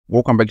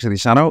Welcome back to the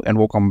channel and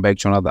welcome back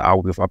to another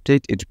Arweave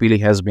update. It really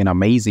has been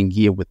amazing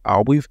here with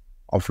Arweave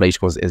of late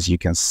because, as you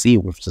can see,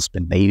 we've just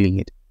been nailing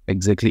it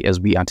exactly as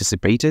we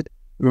anticipated.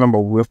 Remember,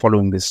 we're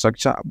following this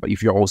structure, but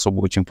if you're also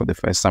watching for the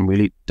first time,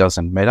 really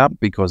doesn't matter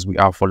because we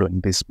are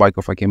following this spike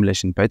of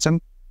accumulation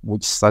pattern,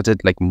 which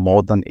started like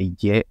more than a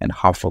year and a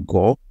half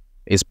ago.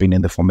 It's been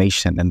in the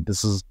formation, and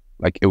this is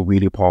like a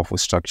really powerful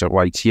structure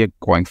right here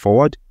going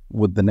forward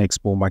with the next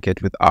bull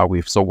market with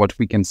Arweave. So what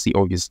we can see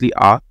obviously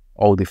are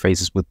all the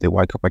phases with the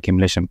white cup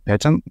accumulation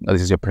pattern.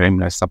 This is your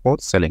preliminary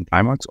support, selling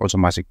climax,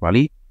 automatic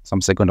rally,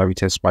 some secondary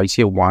tests right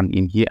here, one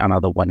in here,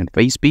 another one in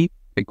phase B,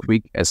 a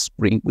quick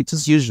spring, which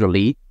is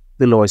usually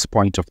the lowest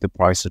point of the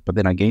prices. But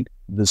then again,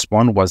 this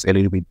one was a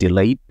little bit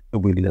delayed.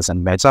 It really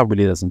doesn't matter,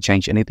 really doesn't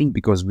change anything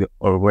because we're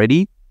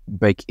already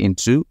back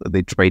into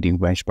the trading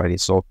range by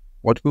this. So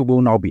what we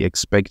will now be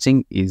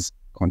expecting is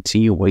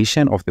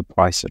continuation of the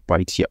price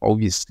right here.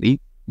 Obviously,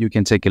 you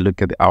can take a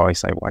look at the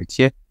RSI right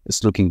here.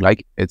 It's looking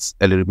like it's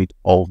a little bit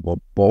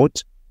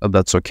overbought.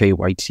 That's okay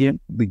right here.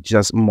 The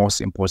just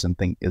most important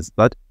thing is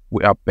that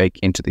we are back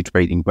into the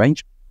trading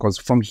range, because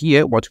from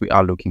here, what we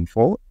are looking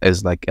for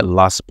is like a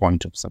last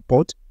point of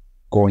support,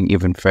 going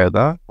even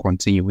further,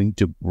 continuing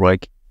to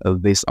break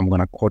this. I'm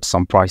going to quote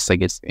some price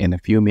targets in a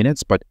few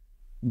minutes, but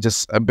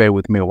just bear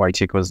with me right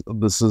here because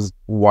this is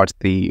what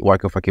the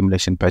white of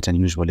accumulation pattern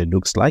usually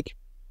looks like.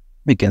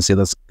 You can see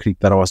this click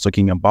that I was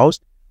talking about.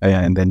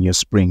 And then your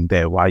spring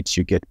there, right?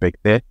 You get back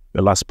there.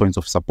 Your last points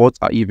of support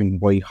are even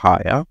way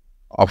higher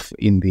off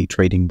in the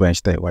trading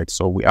range there, right?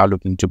 So we are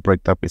looking to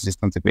break that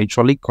resistance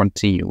eventually,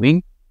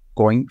 continuing,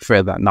 going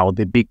further. Now,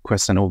 the big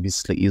question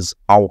obviously is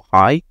how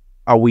high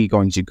are we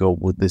going to go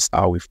with this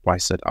Arweave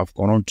price that I've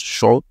gone on to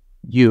show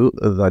you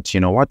that,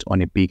 you know what,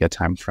 on a bigger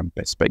time frame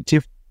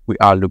perspective, we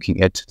are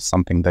looking at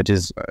something that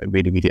is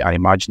really, really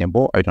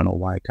unimaginable. I don't know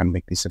why I can't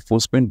make this a full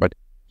screen, but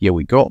here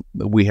we go.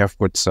 We have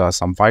got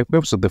some 5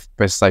 waves. So the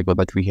first cycle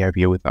that we have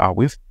here with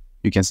Arweave,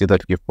 you can see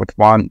that we've got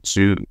 1,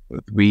 2,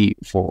 3,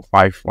 4,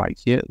 5 right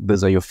here.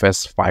 These are your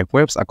first 5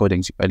 waves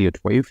according to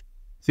Elliott wave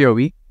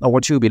theory. Now,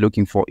 what you'll be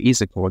looking for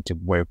is a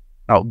corrective wave.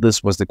 Now,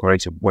 this was the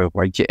corrective wave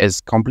right here. As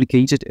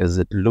complicated as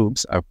it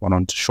looks, I've gone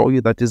on to show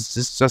you that this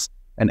is just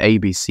an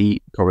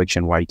ABC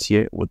correction right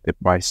here with the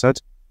price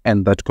set,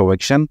 and that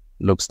correction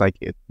looks like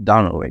it's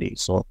done already.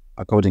 So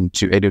according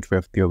to Elliott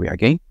wave theory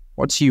again,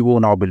 what you will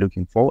now be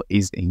looking for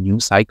is a new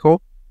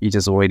cycle. It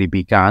has already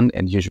begun,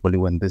 and usually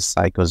when these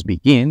cycles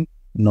begin,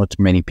 not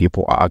many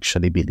people are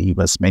actually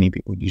believers. Many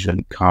people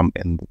usually come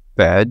in the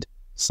third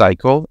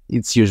cycle.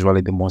 It's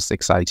usually the most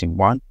exciting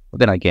one. But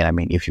then again, I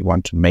mean, if you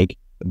want to make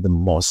the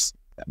most,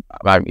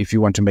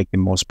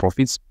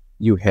 profits,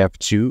 you have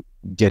to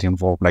get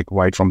involved like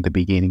right from the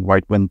beginning,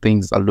 right when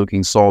things are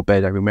looking so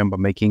bad. I remember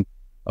making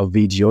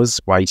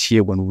videos right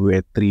here when we were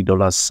at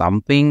 $3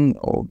 something,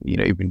 or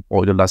even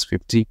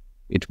 $4.50.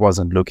 It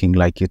wasn't looking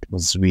like it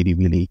was really,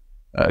 really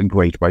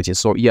great right here.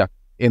 So yeah,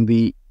 in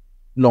the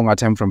longer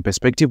time frame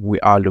perspective, we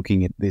are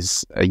looking at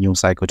this new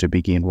cycle to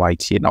begin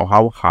right here. Now,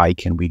 how high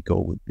can we go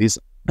with this?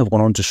 I've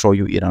gone on to show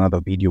you in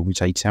another video,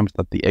 which I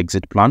attempted the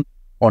exit plan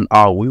on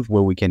Arweave,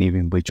 where we can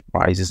even reach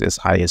prices as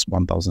high as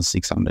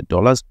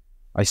 $1,600.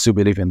 I still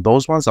believe in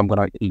those ones. I'm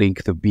going to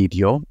link the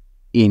video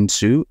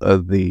into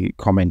the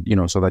comment,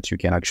 so that you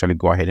can actually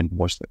go ahead and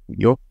watch the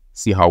video,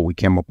 see how we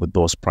came up with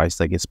those price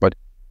targets. But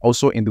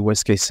also, in the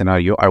worst case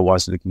scenario, I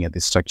was looking at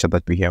the structure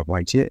that we have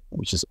right here,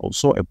 which is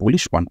also a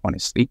bullish one,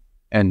 honestly.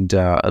 And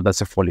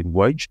that's a falling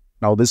wedge.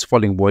 Now, these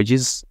falling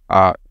wedges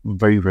are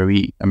very,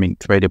 very,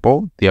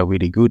 tradable. They are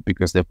really good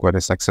because they've got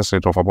a success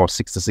rate of about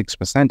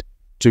 66%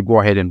 to go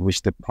ahead and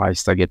reach the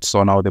price target.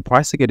 So now the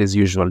price target is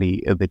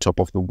usually at the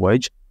top of the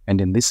wedge. And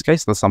in this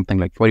case, that's something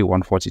like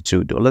 $41,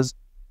 $42.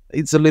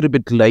 It's a little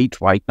bit late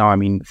right now,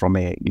 from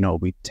a,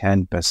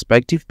 return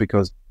perspective,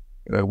 because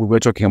we were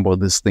talking about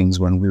these things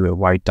when we were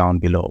right down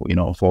below,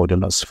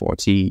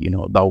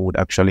 $4.40, that would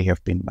actually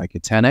have been like a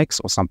 10x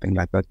or something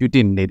like that. You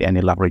didn't need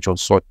any leverage or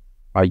sort,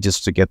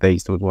 just to get there.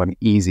 It was an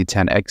easy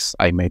 10x.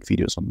 I made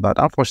videos on that.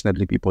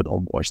 Unfortunately, people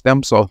don't watch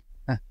them. So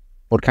I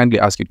would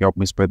kindly ask you to help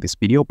me spread this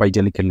video by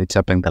delicately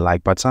tapping the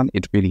like button.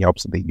 It really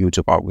helps the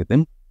YouTube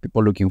algorithm.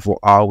 People looking for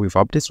Arweave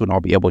updates will now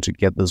be able to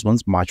get those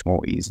ones much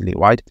more easily,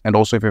 right? And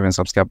also, if you haven't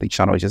subscribed to the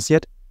channel just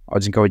yet, I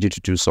would encourage you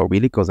to do so,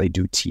 really, because I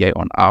do TA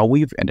on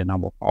Arweave and a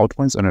number of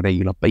altcoins on a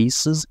regular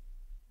basis.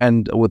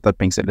 And with that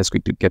being said, let's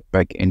quickly get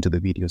back into the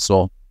video.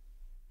 So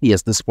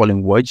yes, this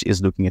falling wedge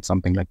is looking at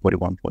something like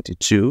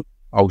 41.42.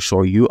 I'll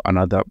show you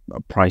another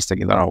price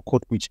tag that I'll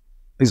quote, which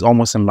is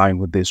almost in line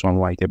with this one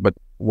right here. But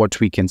what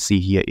we can see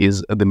here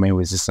is the main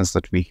resistance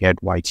that we had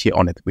right here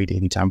on a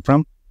 3-daily time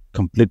frame,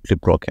 completely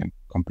broken.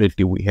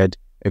 Completely, we had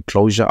a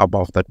closure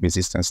above that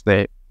resistance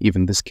there.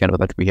 Even this candle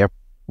that we have,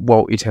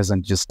 well, it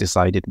hasn't just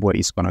decided where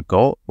it's gonna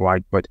go,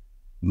 right? But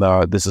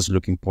this is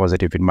looking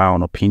positive in my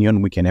own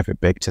opinion. We can have a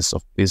back test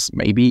of this.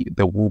 Maybe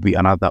there will be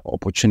another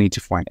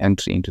opportunity for an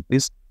entry into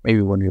this,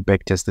 maybe when we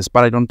back test this,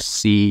 but I don't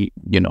see,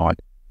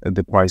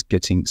 the price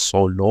getting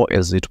so low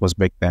as it was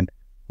back then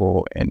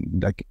for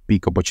like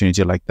big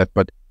opportunity like that.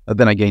 But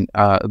Then again,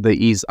 there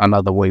is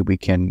another way we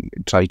can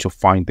try to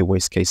find the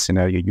worst case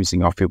scenario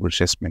using our favorite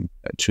retracement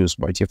tools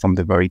right here from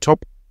the very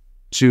top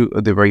to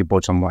the very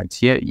bottom right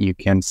here. You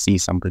can see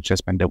some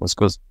retracement levels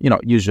because, you know,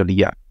 usually,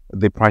 yeah,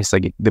 the price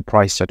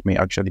chart may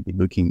actually be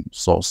looking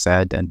so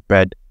sad and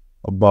bad,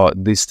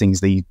 but these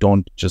things, they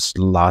don't just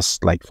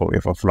last like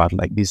forever flat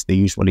like this. They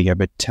usually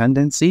have a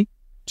tendency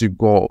to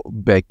go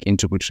back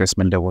into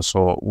retracement level.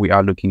 So we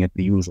are looking at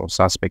the usual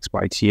suspects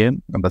right here,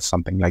 and that's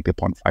something like the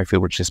 0.5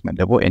 retracement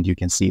level, and you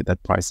can see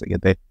that price again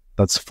there,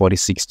 that's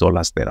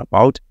 $46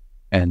 thereabout.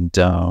 And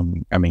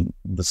I mean,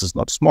 this is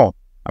not small.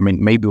 I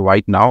mean, maybe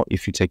right now,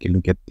 if you take a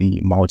look at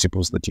the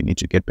multiples that you need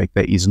to get back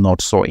there, is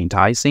not so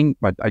enticing.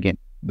 But again,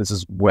 this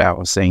is where I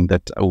was saying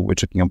that we're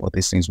talking about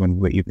these things when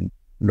we're even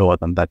lower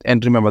than that.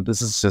 And remember,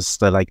 this is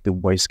just like the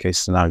worst case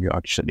scenario,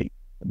 actually.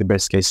 The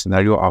best case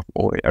scenario, I've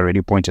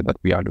already pointed that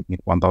we are looking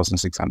at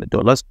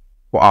 $1,600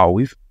 for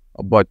Arweave.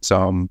 But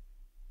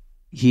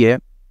here,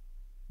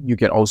 you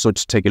can also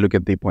take a look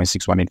at the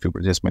 0.618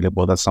 fibra decimal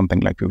level. That's something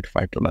like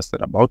 $55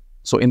 thereabout.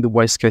 So in the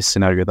worst case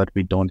scenario that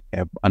we don't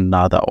have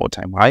another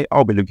all-time high,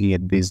 I'll be looking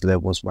at these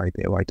levels right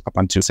there, right up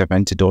until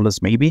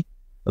 $70 maybe.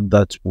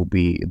 That will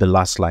be the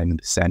last line in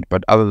the sand.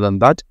 But other than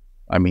that,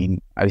 I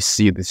mean, I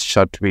see this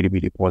chart really,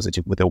 really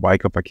positive with a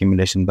wake-up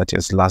accumulation that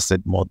has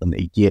lasted more than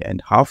a year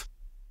and a half.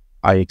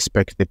 I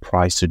expect the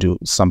price to do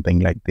something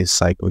like this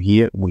cycle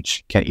here,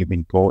 which can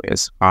even go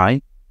as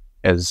high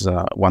as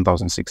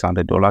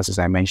 $1,600, as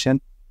I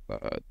mentioned.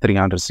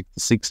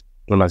 $366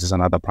 is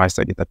another price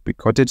tag that we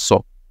quoted.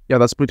 So yeah,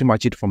 that's pretty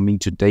much it from me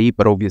today.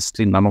 But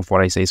obviously, none of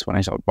what I say is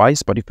financial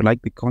advice. But if you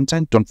like the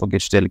content, don't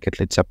forget to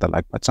delicately tap the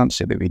like button,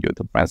 share the video with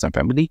your friends and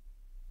family.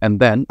 And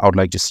then I would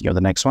like to see you on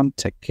the next one.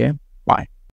 Take care. Bye.